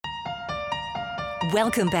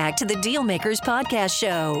Welcome back to the Dealmakers Podcast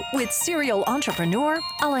Show with serial entrepreneur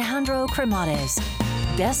Alejandro Cremades,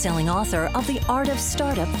 best-selling author of The Art of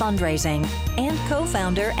Startup Fundraising and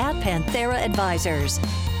co-founder at Panthera Advisors.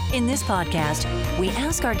 In this podcast, we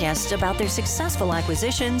ask our guests about their successful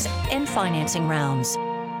acquisitions and financing rounds.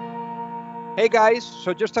 Hey guys,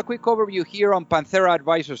 so just a quick overview here on Panthera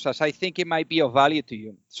Advisors, as I think it might be of value to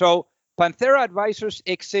you. So Panthera Advisors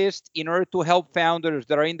exists in order to help founders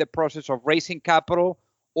that are in the process of raising capital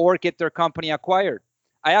or get their company acquired.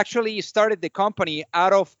 I actually started the company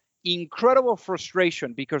out of incredible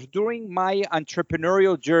frustration because during my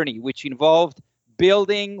entrepreneurial journey, which involved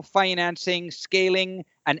building, financing, scaling,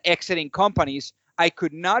 and exiting companies, I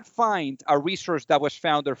could not find a resource that was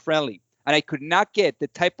founder friendly. And I could not get the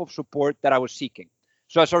type of support that I was seeking.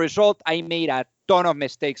 So as a result, I made a ton of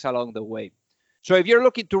mistakes along the way. So if you're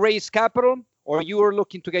looking to raise capital, or you are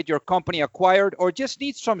looking to get your company acquired, or just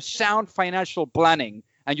need some sound financial planning,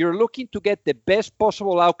 and you're looking to get the best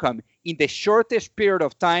possible outcome in the shortest period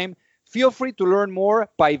of time, feel free to learn more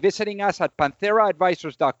by visiting us at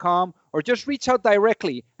pantheraadvisors.com, or just reach out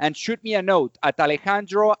directly and shoot me a note at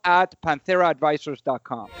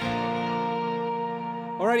alejandro@pantheraadvisors.com.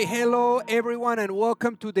 Alrighty, hello everyone and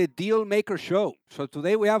welcome to the Deal Maker Show. So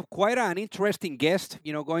today we have quite an interesting guest,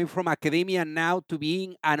 going from academia now to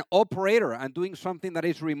being an operator and doing something that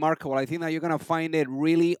is remarkable. I think that you're going to find it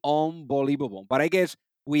really unbelievable. But I guess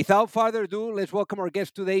without further ado, let's welcome our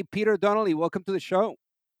guest today, Peter Donnelly. Welcome to the show.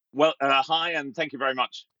 Well, hi, and thank you very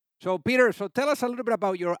much. So Peter, tell us a little bit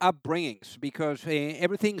about your upbringings, because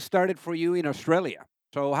everything started for you in Australia.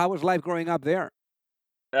 So how was life growing up there?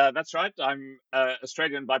 That's right. I'm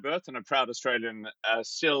Australian by birth and a proud Australian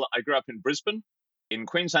still. I grew up in Brisbane, in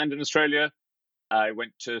Queensland in Australia. I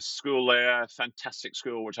went to school there, fantastic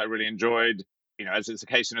school, which I really enjoyed. As is the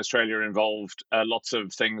case in Australia, involved lots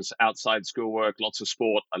of things outside schoolwork, lots of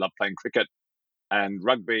sport. I love playing cricket and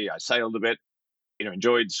rugby. I sailed a bit,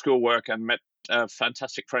 enjoyed schoolwork and met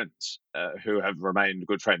fantastic friends who have remained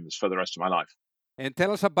good friends for the rest of my life. And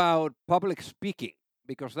tell us about public speaking,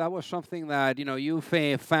 because that was something that, you've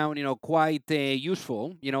found, quite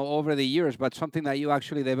useful, over the years, but something that you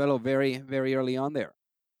actually developed very, very early on there.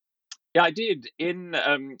 Yeah, I did. In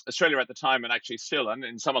Australia at the time, and actually still, and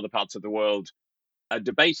in some other parts of the world,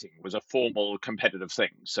 debating was a formal competitive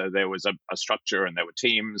thing. So there was a structure and there were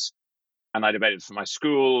teams, and I debated for my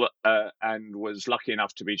school and was lucky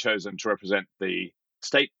enough to be chosen to represent the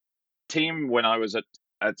state team when I was at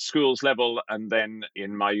schools level, and then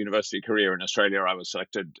in my university career in Australia, I was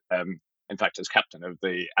selected, in fact, as captain of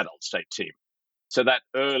the adult state team. So that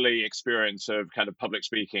early experience of kind of public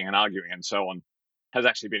speaking and arguing and so on has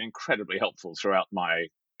actually been incredibly helpful throughout my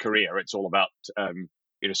career. It's all about,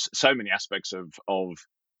 so many aspects of our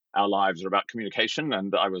lives are about communication,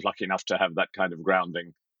 and I was lucky enough to have that kind of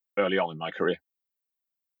grounding early on in my career.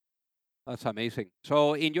 That's amazing.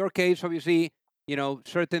 So in your case, obviously,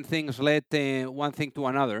 certain things led one thing to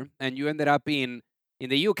another, and you ended up in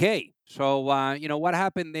the UK. So, what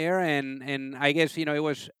happened there? And I guess, it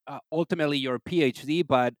was ultimately your PhD,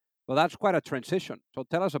 but that's quite a transition. So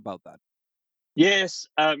tell us about that. Yes.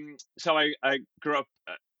 So I grew up,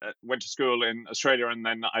 went to school in Australia, and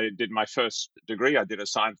then I did my first degree. I did a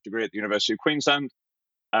science degree at the University of Queensland,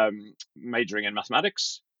 majoring in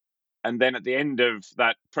mathematics. And then at the end of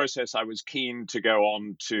that process, I was keen to go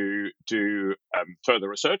on to do further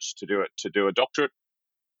research, to do a doctorate.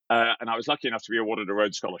 And I was lucky enough to be awarded a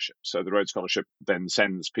Rhodes Scholarship. So the Rhodes Scholarship then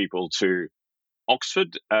sends people to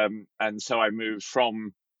Oxford. And so I moved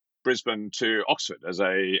from Brisbane to Oxford as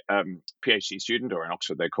a PhD student, or in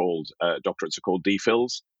Oxford they're called, doctorates are called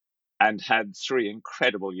DPhils, and had 3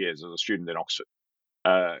 incredible years as a student in Oxford.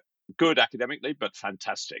 Good academically, but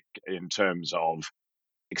fantastic in terms of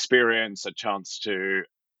experience, a chance to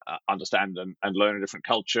understand and learn a different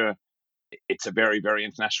culture. It's a very, very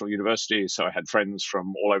international university. So I had friends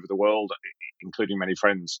from all over the world, including many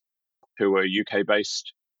friends who were UK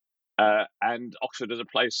based. And Oxford is a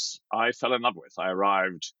place I fell in love with. I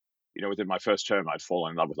arrived, within my first term, I'd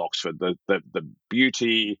fallen in love with Oxford. The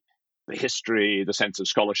beauty, the history, the sense of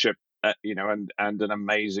scholarship, and an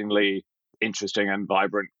amazingly interesting and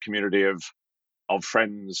vibrant community of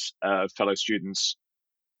friends, fellow students.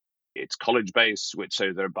 It's college based, which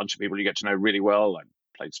so there are a bunch of people you get to know really well. I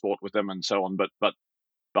played sport with them and so on, but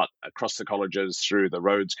across the colleges through the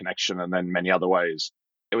Rhodes connection and then many other ways,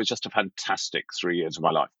 it was just a fantastic 3 years of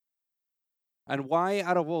my life. And why,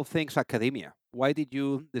 out of all things, academia? Why did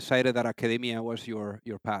you decide that academia was your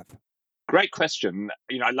path? Great question.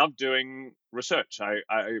 I love doing research.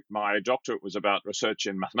 My doctorate was about research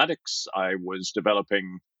in mathematics. I was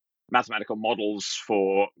developing mathematical models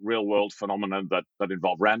for real-world phenomena that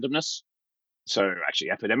involve randomness. So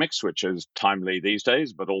actually epidemics, which is timely these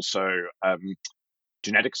days, but also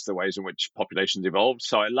genetics, the ways in which populations evolved.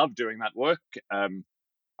 So I love doing that work.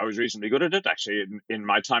 I was reasonably good at it. Actually, in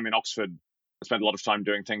my time in Oxford, I spent a lot of time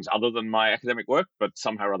doing things other than my academic work, but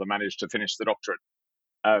somehow or other managed to finish the doctorate,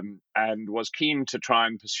 and was keen to try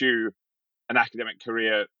and pursue an academic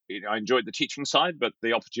career. I enjoyed the teaching side, but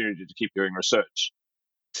the opportunity to keep doing research.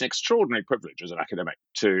 It's an extraordinary privilege as an academic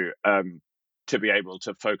to be able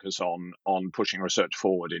to focus on pushing research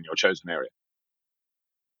forward in your chosen area.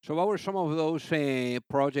 So, what were some of those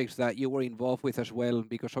projects that you were involved with as well?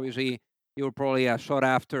 Because obviously, you were probably a sought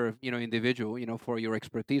after, individual, for your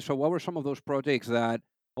expertise. So, what were some of those projects that,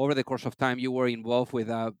 over the course of time, you were involved with?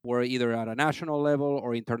 Were either at a national level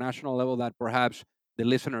or international level that perhaps the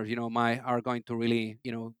listeners, might are going to really,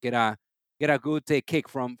 get a good kick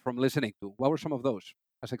from listening to. What were some of those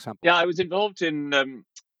as Yeah, examples? I was involved in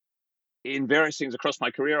various things across my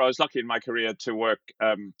career. I was lucky in my career to work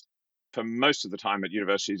for most of the time at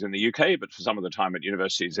universities in the UK, but for some of the time at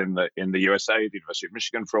universities in the USA, the University of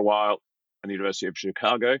Michigan for a while, and the University of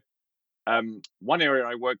Chicago. One area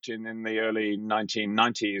I worked in the early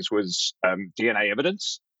 1990s was DNA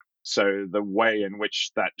evidence. So the way in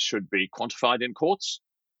which that should be quantified in courts.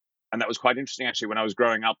 And that was quite interesting, actually. When I was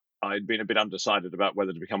growing up, I'd been a bit undecided about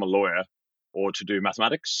whether to become a lawyer or to do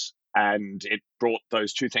mathematics. And it brought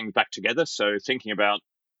those two things back together. So thinking about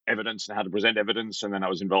evidence and how to present evidence. And then I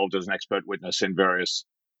was involved as an expert witness in various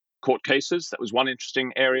court cases. That was one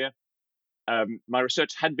interesting area. My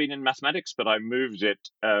research had been in mathematics, but I moved it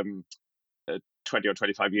 20 or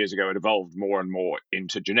 25 years ago. It evolved more and more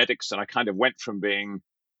into genetics. And I kind of went from being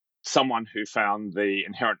someone who found the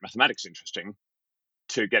inherent mathematics interesting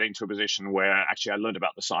to getting to a position where actually I learned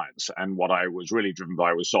about the science, and what I was really driven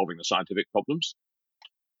by was solving the scientific problems.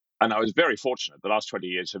 And I was very fortunate. The last 20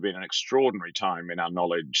 years have been an extraordinary time in our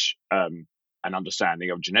knowledge and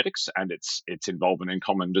understanding of genetics and its involvement in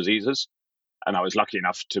common diseases. And I was lucky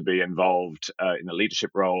enough to be involved in a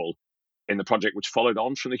leadership role in the project which followed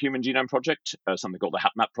on from the Human Genome Project, something called the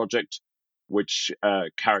HapMap Project, which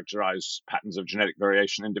characterized patterns of genetic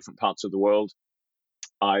variation in different parts of the world.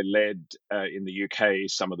 I led in the UK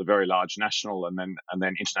some of the very large national and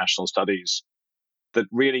then international studies that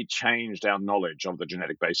really changed our knowledge of the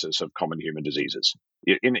genetic basis of common human diseases.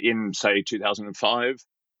 In say 2005,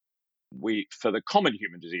 for the common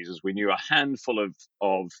human diseases, we knew a handful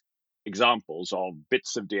of examples of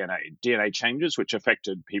bits of DNA changes which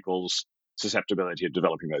affected people's susceptibility of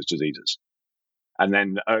developing those diseases. And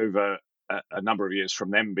then over a number of years from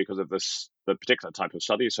them, because of the particular type of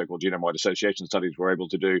study, so-called genome-wide association studies, we're able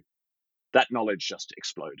to do, that knowledge just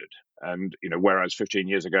exploded. And whereas 15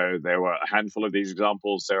 years ago there were a handful of these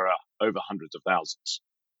examples, there are over hundreds of thousands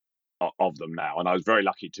of them now. And I was very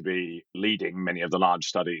lucky to be leading many of the large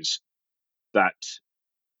studies that,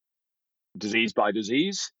 disease by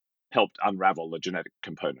disease, helped unravel the genetic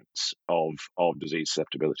components of disease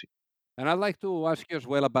susceptibility. And I'd like to ask you as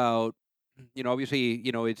well about, obviously,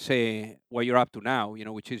 it's what you're up to now,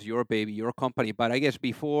 which is your baby, your company. But I guess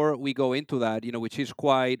before we go into that, which is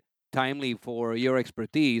quite timely for your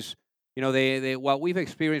expertise, what we've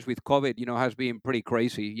experienced with COVID, has been pretty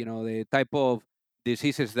crazy. The type of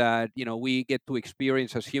diseases that, we get to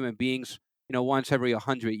experience as human beings, once every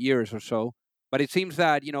 100 years or so. But it seems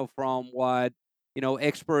that, from what,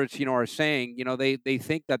 experts, are saying, they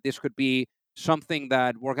think that this could be something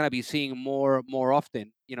that we're going to be seeing more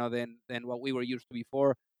often, than what we were used to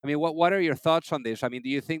before. I mean, what are your thoughts on this? I mean, do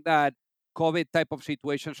you think that COVID type of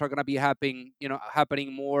situations are going to be happening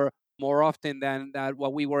more often than that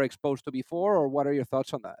what we were exposed to before, or what are your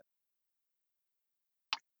thoughts on that?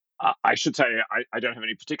 I should say I don't have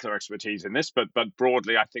any particular expertise in this, but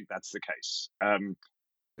broadly, I think that's the case.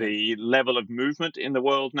 The level of movement in the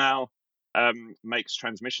world now makes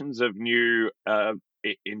transmissions of new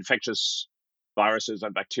infectious viruses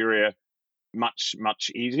and bacteria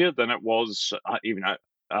much easier than it was even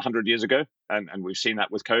 100 years ago, and we've seen that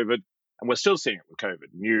with COVID, and we're still seeing it with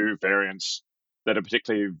COVID. New variants that are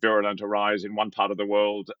particularly virulent arise in one part of the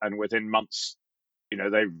world, and within months,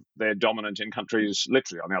 they're dominant in countries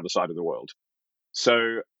literally on the other side of the world.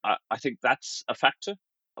 So I think that's a factor.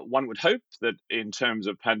 One would hope that in terms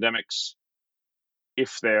of pandemics,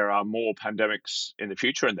 if there are more pandemics in the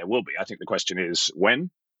future, and there will be, I think the question is when,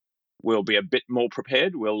 we'll be a bit more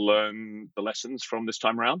prepared. We'll learn the lessons from this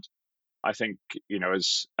time around. I think,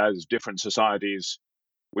 as different societies,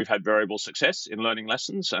 we've had variable success in learning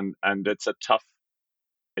lessons, and it's a tough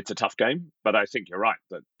game. But I think you're right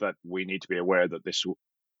that we need to be aware that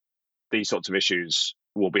these sorts of issues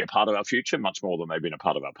will be a part of our future much more than they've been a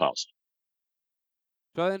part of our past.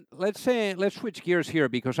 So then let's switch gears here,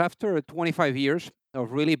 because after 25 years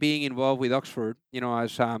of really being involved with Oxford,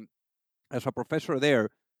 as a professor there,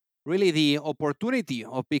 really the opportunity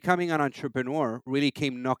of becoming an entrepreneur really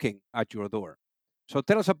came knocking at your door. So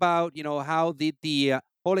tell us about, how did the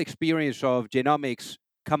whole experience of genomics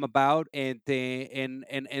come about, and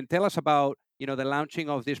tell us about, the launching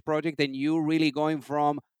of this project, and you really going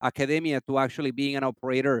from academia to actually being an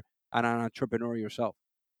operator and an entrepreneur yourself.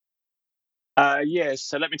 Yes,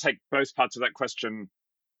 so let me take both parts of that question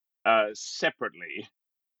separately.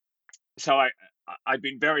 So I've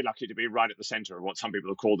been very lucky to be right at the center of what some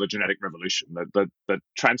people have called the genetic revolution, the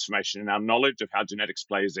transformation in our knowledge of how genetics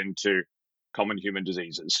plays into common human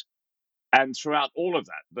diseases. And throughout all of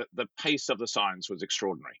that, the pace of the science was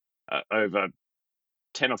extraordinary. Over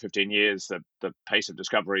 10 or 15 years, the pace of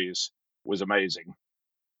discoveries was amazing.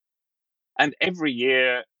 And every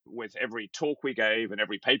year, with every talk we gave and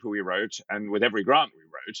every paper we wrote, and with every grant we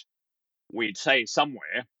wrote, we'd say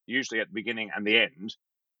somewhere, usually at the beginning and the end,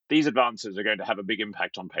 these advances are going to have a big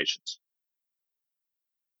impact on patients.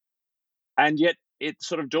 And yet it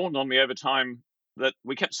sort of dawned on me over time that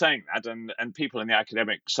we kept saying that, and people in the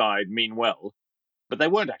academic side mean well, but they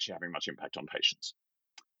weren't actually having much impact on patients.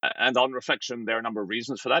 And on reflection, there are a number of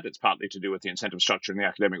reasons for that. It's partly to do with the incentive structure in the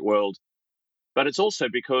academic world, but it's also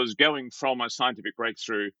because going from a scientific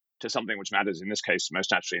breakthrough to something which matters, in this case,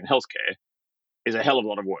 most naturally in healthcare, is a hell of a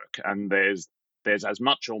lot of work. And there's as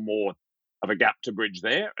much or more of a gap to bridge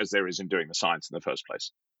there as there is in doing the science in the first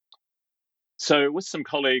place. So with some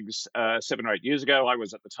colleagues 7 or 8 years ago, I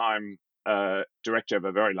was at the time director of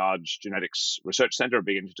a very large genetics research center, a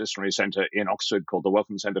big interdisciplinary center in Oxford called the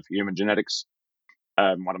Wellcome Center for Human Genetics.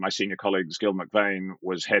 One of my senior colleagues, Gil McVeigh,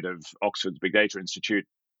 was head of Oxford's Big Data Institute.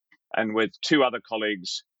 And with two other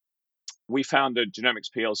colleagues, we founded Genomics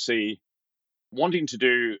PLC, wanting to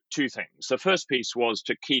do two things. The first piece was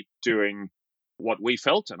to keep doing what we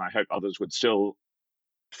felt, and I hope others would still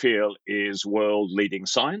feel, is world-leading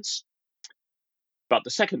science. But the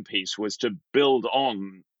second piece was to build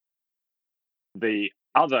on the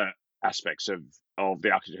other aspects of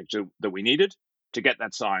the architecture that we needed to get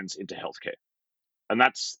that science into healthcare. And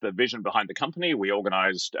that's the vision behind the company. We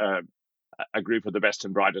organized a group of the best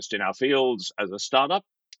and brightest in our fields as a startup,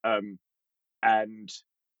 and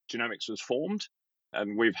Genomics was formed.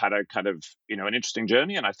 And we've had a kind of, an interesting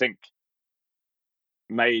journey, and I think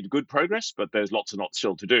made good progress, but there's lots and lots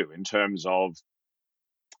still to do in terms of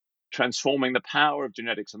transforming the power of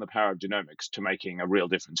genetics and the power of genomics to making a real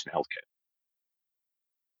difference in healthcare.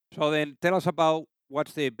 So then tell us about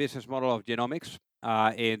what's the business model of genomics,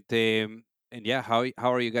 and yeah, how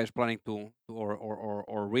are you guys planning to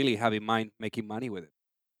or really have in mind making money with it?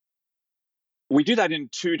 We do that in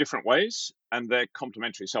two different ways, and they're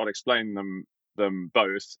complementary. So I'll explain them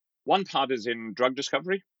both. One part is in drug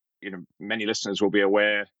discovery. Many listeners will be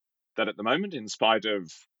aware that at the moment, in spite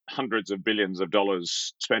of hundreds of billions of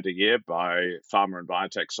dollars spent a year by pharma and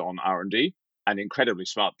biotechs on R&D and incredibly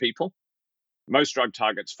smart people, most drug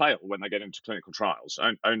targets fail when they get into clinical trials.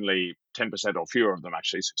 Only 10% or fewer of them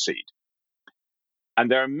actually succeed. And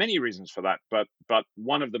there are many reasons for that, but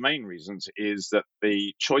one of the main reasons is that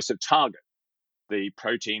the choice of target, the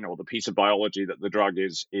protein or the piece of biology that the drug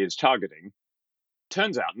is targeting,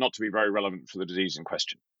 turns out not to be very relevant for the disease in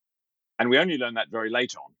question. And we only learn that very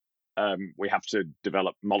late on. We have to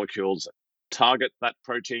develop molecules that target that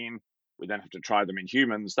protein. We then have to try them in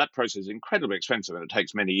humans. That process is incredibly expensive, and it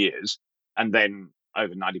takes many years. And then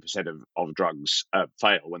over 90% of drugs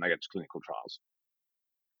fail when they get to clinical trials.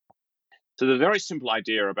 So the very simple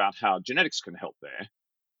idea about how genetics can help there,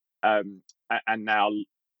 and now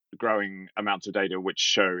growing amounts of data which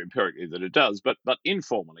show empirically that it does, but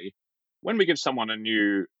informally, when we give someone a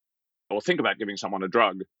new, or think about giving someone a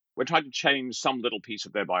drug, we're trying to change some little piece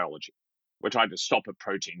of their biology. We're trying to stop a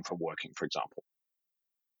protein from working, for example.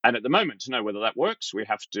 And at the moment, to know whether that works, we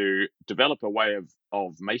have to develop a way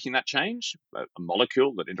of making that change, a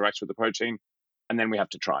molecule that interacts with the protein, and then we have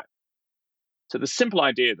to try it. So the simple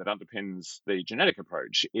idea that underpins the genetic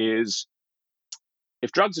approach is,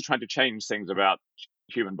 if drugs are trying to change things about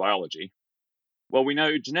human biology, well, we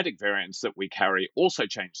know genetic variants that we carry also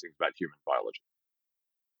change things about human biology.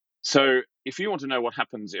 So if you want to know what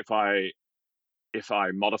happens if I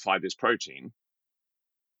modify this protein,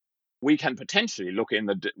 we can potentially look in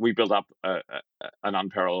we build up an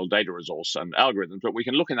unparalleled data resource and algorithms, but we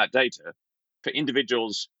can look in that data for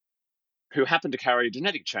individuals who happen to carry a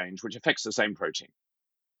genetic change which affects the same protein.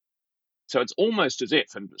 So it's almost as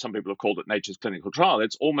if, and some people have called it nature's clinical trial,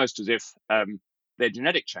 it's almost as if their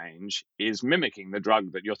genetic change is mimicking the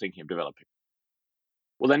drug that you're thinking of developing.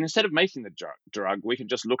 Well, then instead of making the drug, we can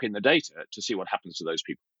just look in the data to see what happens to those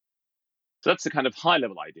people. So that's the kind of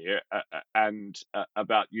high-level idea and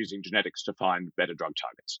about using genetics to find better drug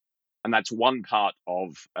targets. And that's one part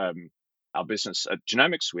of our business at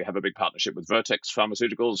Genomics. We have a big partnership with Vertex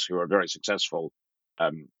Pharmaceuticals, who are a very successful,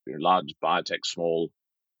 large biotech, small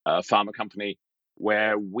pharma company,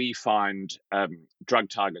 where we find drug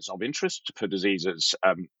targets of interest for diseases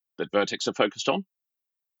that Vertex are focused on.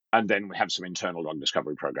 And then we have some internal drug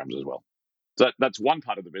discovery programs as well. So that's one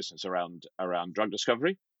part of the business around drug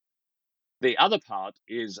discovery. The other part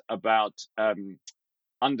is about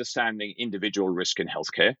understanding individual risk in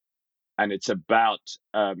healthcare, and it's about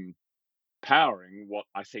powering what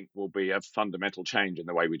I think will be a fundamental change in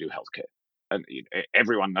the way we do healthcare. And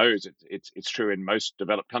everyone knows it's true in most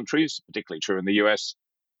developed countries, particularly true in the US,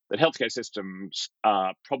 that healthcare systems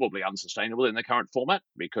are probably unsustainable in their current format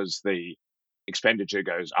because the expenditure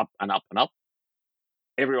goes up and up and up.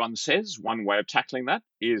 Everyone says one way of tackling that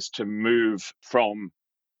is to move from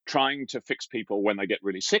trying to fix people when they get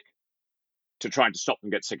really sick to trying to stop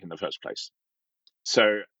them get sick in the first place.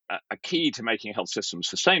 So a key to making health systems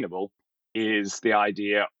sustainable is the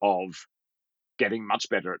idea of getting much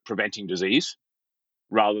better at preventing disease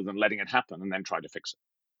rather than letting it happen and then try to fix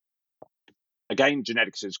it. Again,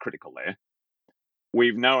 genetics is critical there.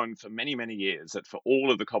 We've known for many, many years that for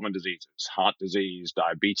all of the common diseases, heart disease,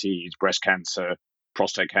 diabetes, breast cancer,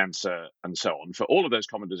 prostate cancer, and so on, for all of those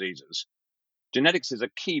common diseases, genetics is a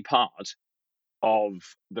key part of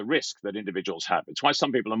the risk that individuals have. It's why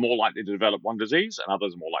some people are more likely to develop one disease and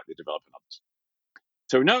others are more likely to develop another.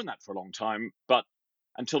 So we've known that for a long time, but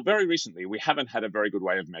until very recently, we haven't had a very good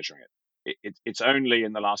way of measuring it. It's only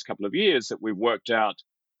in the last couple of years that we've worked out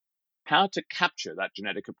how to capture that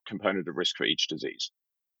genetic component of risk for each disease.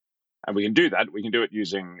 And we can do that. We can do it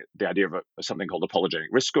using the idea of something called a polygenic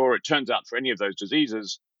risk score. It turns out for any of those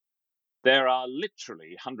diseases, there are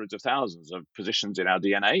literally hundreds of thousands of positions in our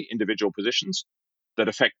DNA, individual positions, that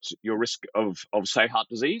affect your risk of say, heart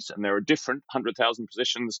disease. And there are different 100,000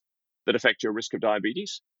 positions that affect your risk of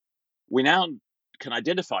diabetes. We now can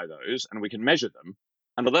identify those and we can measure them.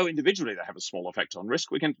 And although individually they have a small effect on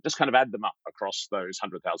risk, we can just kind of add them up across those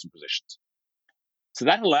 100,000 positions. So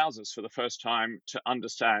that allows us for the first time to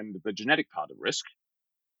understand the genetic part of risk.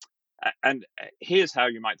 And here's how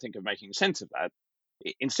you might think of making sense of that.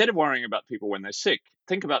 Instead of worrying about people when they're sick,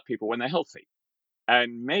 think about people when they're healthy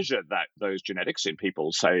and measure those genetics in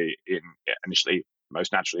people, say, initially,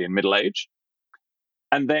 most naturally in middle age.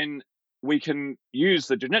 And then we can use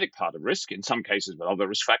the genetic part of risk, in some cases with other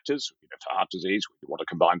risk factors. For heart disease, we want to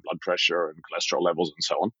combine blood pressure and cholesterol levels and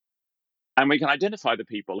so on. And we can identify the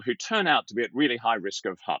people who turn out to be at really high risk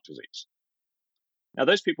of heart disease. Now,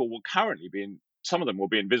 those people will currently some of them will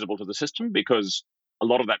be invisible to the system because a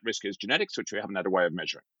lot of that risk is genetics, which we haven't had a way of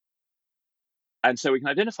measuring. And so we can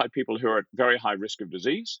identify people who are at very high risk of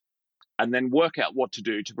disease and then work out what to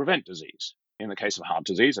do to prevent disease. In the case of heart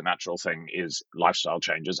disease, a natural thing is lifestyle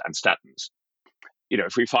changes and statins.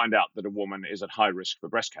 If we find out that a woman is at high risk for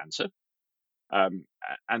breast cancer, and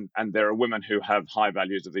there are women who have high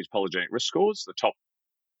values of these polygenic risk scores, the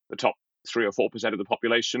top 3 or 4% of the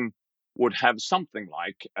population would have something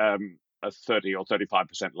like a 30 or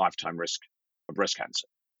 35% lifetime risk of breast cancer.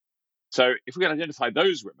 So if we can identify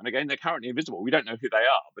those women, again, they're currently invisible. We don't know who they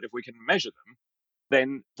are, but if we can measure them,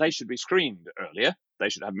 then they should be screened earlier. They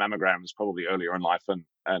should have mammograms probably earlier in life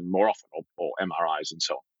and more often, or MRIs and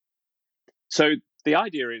so on. So the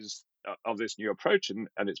idea is of this new approach, and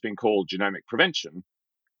it's been called genomic prevention,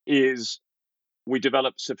 is we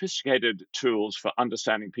develop sophisticated tools for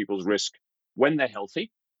understanding people's risk when they're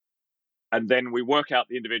healthy. And then we work out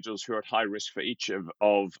the individuals who are at high risk for each of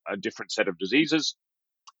a different set of diseases.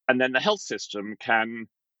 And then the health system can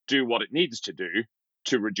do what it needs to do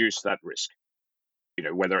to reduce that risk,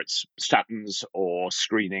 whether it's statins or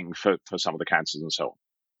screening for some of the cancers and so on.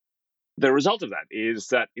 The result of that is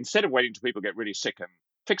that instead of waiting till people get really sick and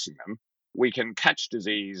fixing them, we can catch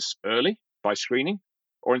disease early by screening,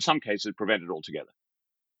 or in some cases, prevent it altogether.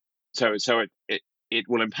 So it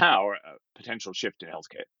will empower a potential shift in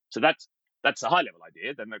healthcare. So that's the high-level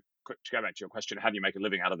idea. Then to go back to your question, how do you make a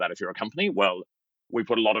living out of that if you're a company? Well, we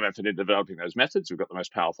put a lot of effort in developing those methods. We've got the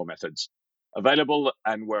most powerful methods available,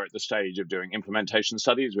 and we're at the stage of doing implementation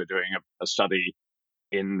studies. We're doing a study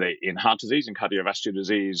in heart disease and cardiovascular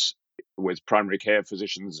disease with primary care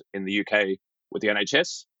physicians in the UK with the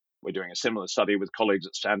NHS. We're doing a similar study with colleagues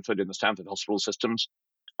at Stanford in the Stanford hospital systems.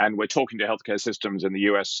 And we're talking to healthcare systems in the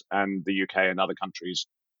US and the UK and other countries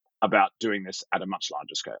about doing this at a much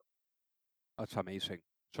larger scale. That's amazing.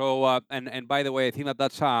 So, and by the way, I think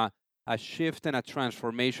that's a shift and a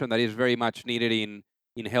transformation that is very much needed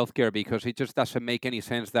in healthcare because it just doesn't make any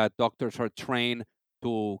sense that doctors are trained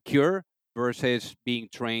to cure versus being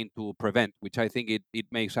trained to prevent, which I think it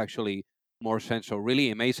makes actually more sense. So really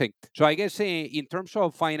amazing. So I guess in terms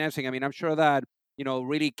of financing, I mean, I'm sure that,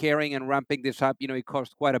 really caring and ramping this up, it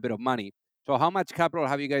costs quite a bit of money. So how much capital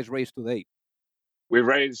have you guys raised to date? We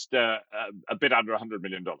raised a bit under $100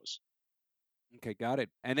 million. Okay, got it.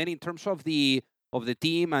 And then in terms of the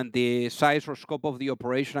team and the size or scope of the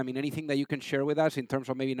operation, I mean, anything that you can share with us in terms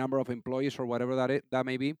of maybe number of employees or whatever that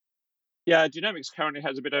may be? Yeah, Genomics currently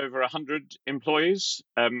has a bit over 100 employees.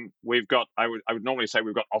 We've got, I would normally say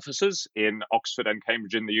we've got offices in Oxford and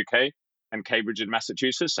Cambridge in the UK and Cambridge in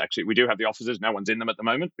Massachusetts. Actually, we do have the offices. No one's in them at the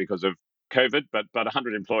moment because of COVID, but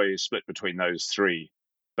 100 employees split between those three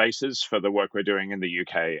bases for the work we're doing in the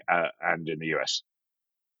UK and in the US.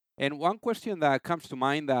 And one question that comes to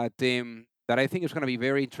mind that I think is going to be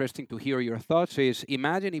very interesting to hear your thoughts is: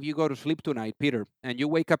 imagine if you go to sleep tonight, Peter, and you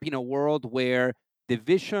wake up in a world where the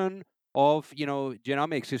vision of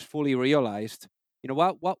genomics is fully realized.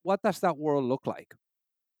 What does that world look like?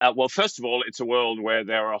 Well, first of all, it's a world where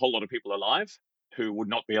there are a whole lot of people alive who would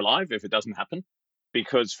not be alive if it doesn't happen.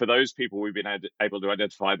 Because for those people, we've been able to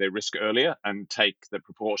identify their risk earlier and take the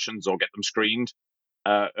precautions or get them screened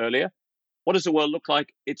earlier. What does the world look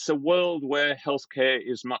like? It's a world where healthcare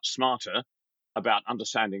is much smarter about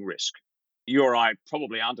understanding risk. You or I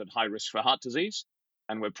probably aren't at high risk for heart disease,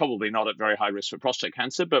 and we're probably not at very high risk for prostate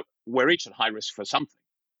cancer, but we're each at high risk for something.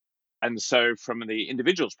 And so, from the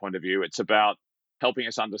individual's point of view, it's about helping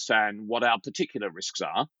us understand what our particular risks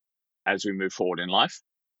are as we move forward in life.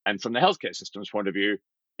 And from the healthcare system's point of view,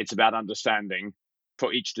 it's about understanding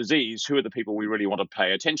for each disease who are the people we really want to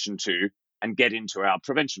pay attention to and get into our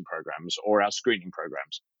prevention programs or our screening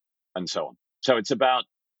programs and so on. So it's about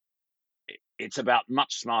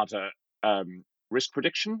much smarter risk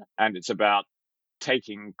prediction, and it's about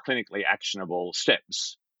taking clinically actionable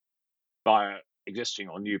steps via existing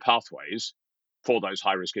or new pathways for those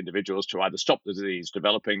high risk individuals to either stop the disease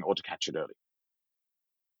developing or to catch it early.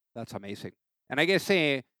 That's amazing. And I guess,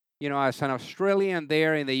 as an Australian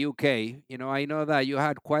there in the UK, I know that you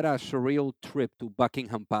had quite a surreal trip to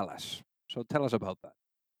Buckingham Palace. So tell us about that.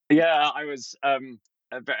 Yeah, I was,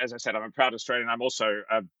 as I said, I'm a proud Australian. I'm also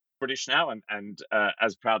British now, and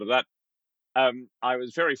as proud of that. I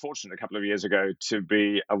was very fortunate a couple of years ago to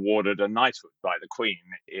be awarded a knighthood by the Queen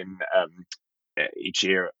in each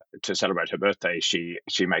year to celebrate her birthday. She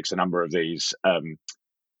makes a number of these,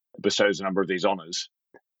 bestows a number of these honours.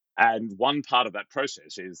 And one part of that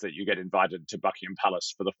process is that you get invited to Buckingham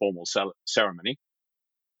Palace for the formal ceremony.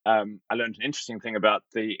 I learned an interesting thing about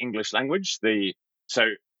the English language. You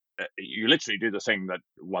literally do the thing that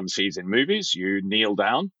one sees in movies. You kneel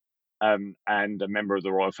down, and a member of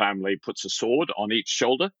the royal family puts a sword on each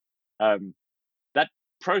shoulder. Um, I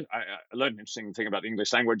learned an interesting thing about the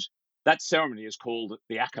English language. That ceremony is called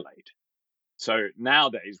the accolade. So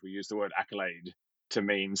nowadays we use the word accolade to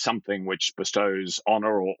mean something which bestows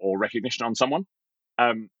honor or recognition on someone.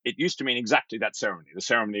 It used to mean exactly that ceremony, the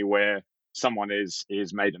ceremony where someone is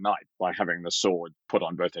made a knight by having the sword put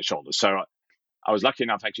on both their shoulders. So I was lucky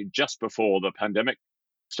enough, actually, just before the pandemic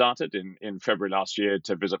started in February last year,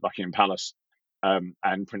 to visit Buckingham Palace,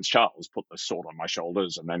 and Prince Charles put the sword on my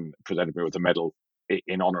shoulders and then presented me with a medal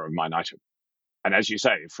in honor of my knighthood. And as you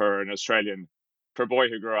say, for an Australian, for a boy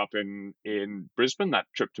who grew up in Brisbane, that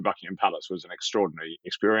trip to Buckingham Palace was an extraordinary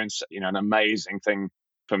experience. An amazing thing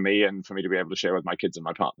for me and for me to be able to share with my kids and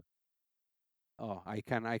my partner. Oh, I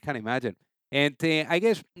can imagine. And I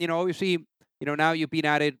guess, obviously, now you've been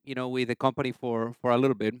at it, with the company for a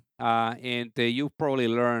little bit, and you've probably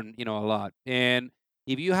learned, a lot. And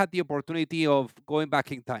if you had the opportunity of going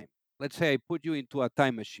back in time, let's say I put you into a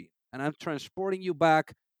time machine and I'm transporting you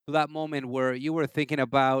back to that moment where you were thinking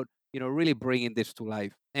about, really bringing this to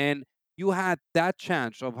life. And you had that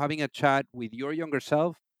chance of having a chat with your younger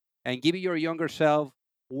self and giving your younger self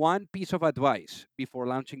one piece of advice before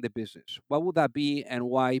launching the business, what would that be and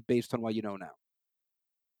why, based on what you know now?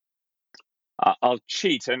 I'll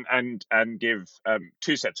cheat and give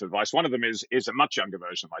two sets of advice. One of them is a much younger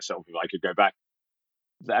version of myself, if I could go back.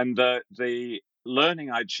 And the learning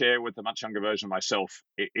I'd share with the much younger version of myself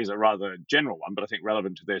is a rather general one, but I think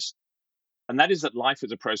relevant to this. And that is that life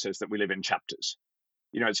is a process that we live in chapters.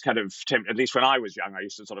 It's kind of, at least when I was young, I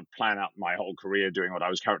used to sort of plan out my whole career doing what I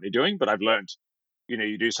was currently doing. But I've learned,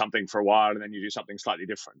 you do something for a while and then you do something slightly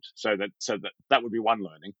different. So that would be one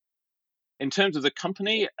learning. In terms of the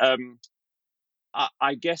company,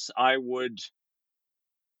 I guess I would.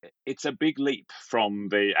 It's a big leap from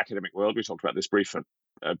the academic world. We talked about this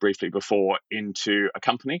briefly before into a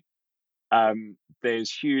company.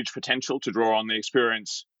 There's huge potential to draw on the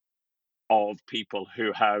experience of people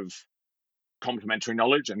who have complementary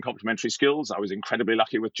knowledge and complementary skills. I was incredibly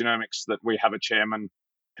lucky with genomics that we have a chairman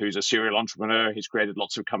who's a serial entrepreneur. He's created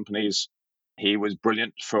lots of companies. He was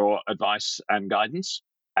brilliant for advice and guidance.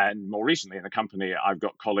 And more recently in the company, I've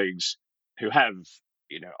got colleagues who have,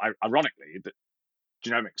 ironically, that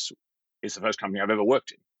genomics is the first company I've ever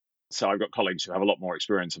worked in. So I've got colleagues who have a lot more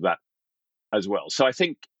experience of that as well. So I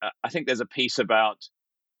think there's a piece about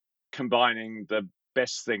combining the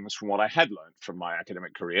best things from what I had learned from my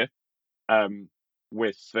academic career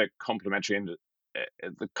with the complementary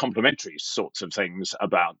sorts of things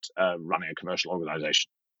about running a commercial organization.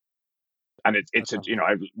 And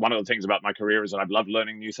one of the things about my career is that I've loved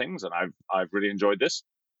learning new things, and I've really enjoyed this.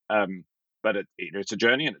 But it's a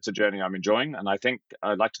journey, and it's a journey I'm enjoying, and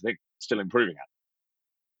I'd like to think still improving at.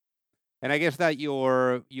 And I guess that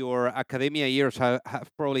your academia years have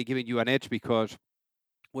probably given you an edge, because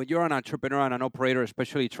when you're an entrepreneur and an operator,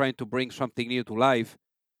 especially trying to bring something new to life,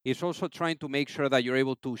 it's also trying to make sure that you're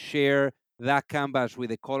able to share that canvas with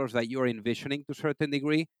the colors that you're envisioning to a certain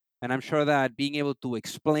degree. And I'm sure that being able to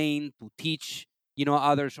explain, to teach,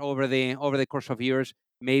 others over the course of years,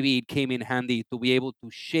 maybe it came in handy to be able to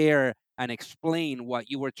share and explain what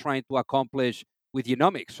you were trying to accomplish with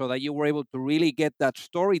genomics, so that you were able to really get that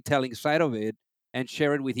storytelling side of it and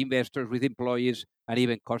share it with investors, with employees, and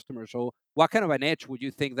even customers. So what kind of an edge would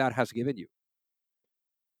you think that has given you?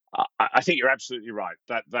 I think you're absolutely right.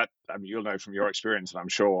 That you'll know from your experience, and I'm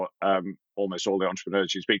sure almost all the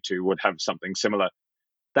entrepreneurs you speak to would have something similar.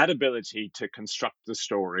 That ability to construct the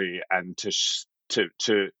story and to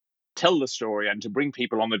tell the story and to bring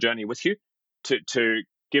people on the journey with you, to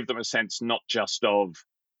give them a sense not just of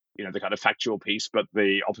the kind of factual piece, but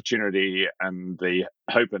the opportunity and the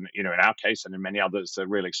hope, and in our case and in many others, the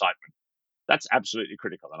real excitement. That's absolutely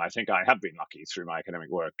critical. And I think I have been lucky through my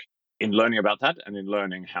academic work in learning about that and in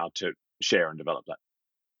learning how to share and develop that.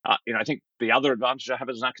 I think the other advantage I have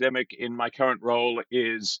as an academic in my current role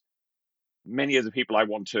is many of the people I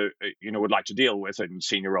want to, would like to deal with in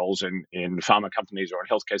senior roles in pharma companies or in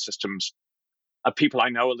healthcare systems are people I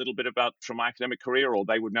know a little bit about from my academic career, or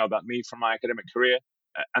they would know about me from my academic career.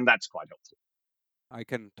 And that's quite helpful. I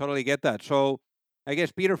can totally get that. So I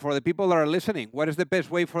guess, Peter, for the people that are listening, what is the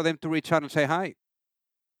best way for them to reach out and say hi?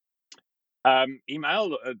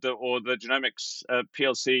 Email or the Genomics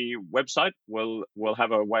PLC website will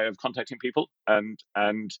have a way of contacting people, and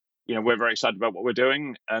we're very excited about what we're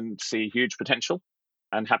doing and see huge potential,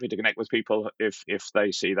 and happy to connect with people if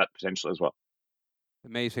they see that potential as well.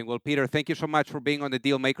 Amazing. Well, Peter, thank you so much for being on the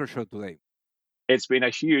Deal Maker Show today. It's been a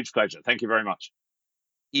huge pleasure. Thank you very much.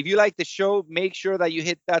 If you like the show, make sure that you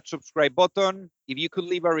hit that subscribe button. If you could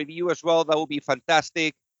leave a review as well, that would be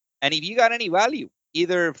fantastic. And if you got any value,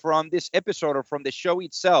 either from this episode or from the show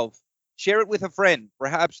itself, share it with a friend.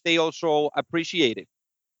 Perhaps they also appreciate it.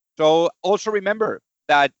 So also remember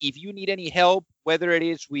that if you need any help, whether it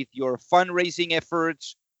is with your fundraising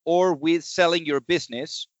efforts or with selling your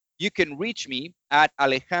business, you can reach me at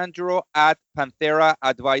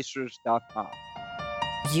alejandro@pantheraadvisors.com.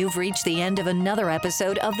 You've reached the end of another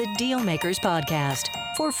episode of the Dealmakers Podcast.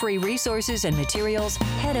 For free resources and materials,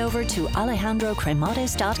 head over to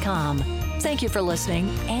alejandrocremades.com. Thank you for listening,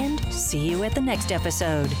 and see you at the next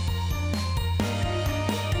episode.